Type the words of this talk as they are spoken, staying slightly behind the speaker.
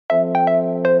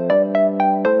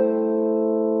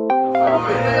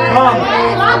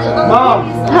Mom.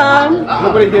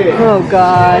 Nobody did. Oh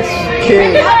gosh.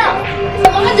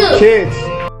 Kids.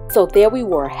 So there we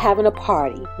were having a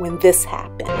party when this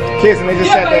happened. Kids, and they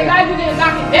just sat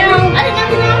there.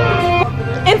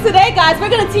 And today, guys, we're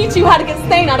gonna teach you how to get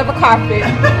stain out of a carpet.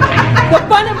 The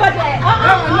fun and budget.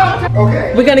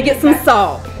 Okay. We're gonna get some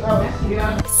salt.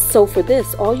 So for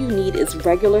this, all you need is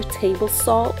regular table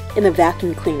salt, and a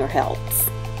vacuum cleaner helps.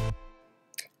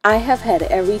 I have had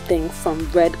everything from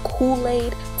red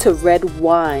Kool-Aid to red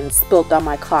wine spilled on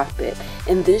my carpet,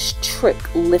 and this trick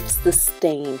lifts the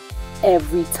stain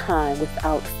every time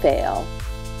without fail.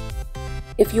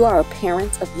 If you are a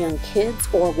parent of young kids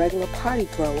or a regular party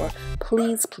thrower,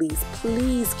 please, please,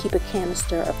 please keep a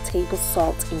canister of table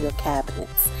salt in your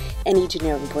cabinets. Any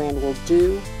generic brand will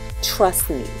do.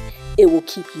 Trust me, it will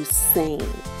keep you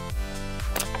sane.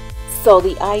 So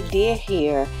the idea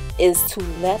here is to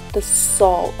let the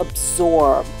salt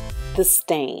absorb the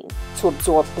stain, to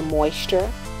absorb the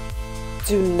moisture.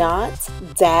 Do not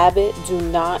dab it, do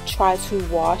not try to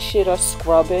wash it or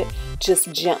scrub it.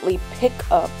 Just gently pick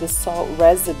up the salt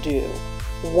residue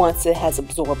once it has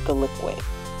absorbed the liquid.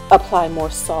 Apply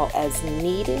more salt as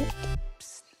needed.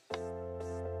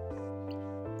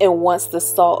 And once the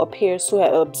salt appears to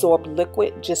have absorbed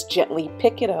liquid, just gently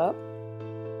pick it up.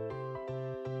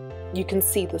 You can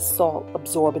see the salt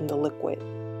absorbing the liquid.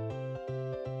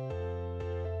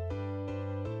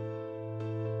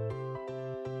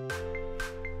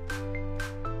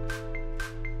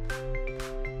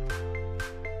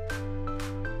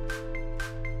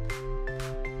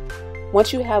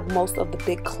 Once you have most of the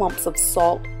big clumps of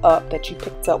salt up that you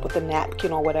picked up with a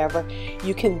napkin or whatever,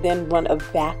 you can then run a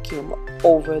vacuum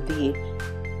over the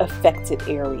affected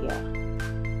area.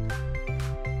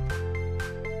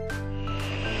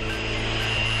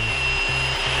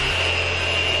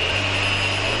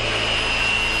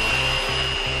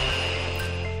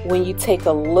 When you take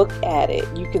a look at it,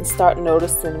 you can start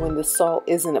noticing when the salt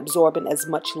isn't absorbing as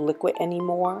much liquid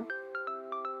anymore.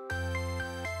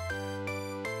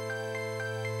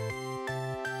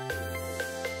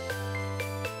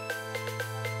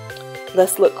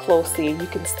 Let's look closely and you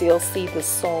can still see the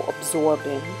salt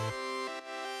absorbing.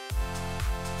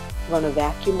 Run a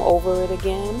vacuum over it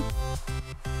again.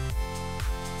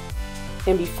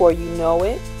 And before you know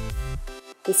it,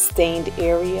 the stained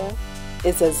area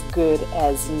is as good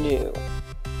as new.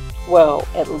 Well,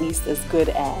 at least as good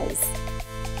as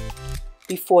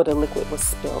before the liquid was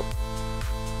spilled.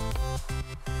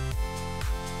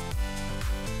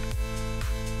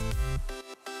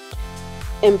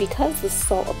 And because the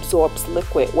salt absorbs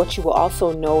liquid, what you will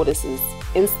also notice is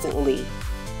instantly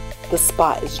the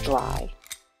spot is dry.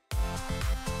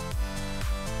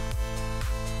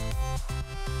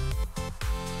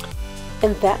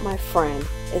 And that, my friend,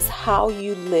 is how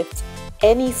you lift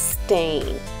any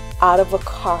stain out of a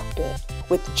carpet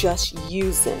with just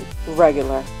using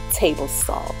regular table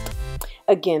salt.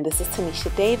 Again, this is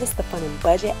Tinesha Davis, the Fun and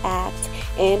Budget Act,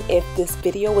 and if this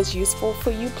video was useful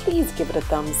for you, please give it a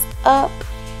thumbs up.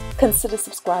 Consider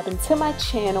subscribing to my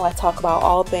channel. I talk about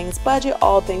all things budget,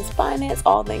 all things finance,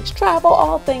 all things travel,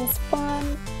 all things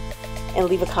fun, and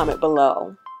leave a comment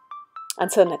below.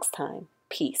 Until next time,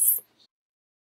 peace.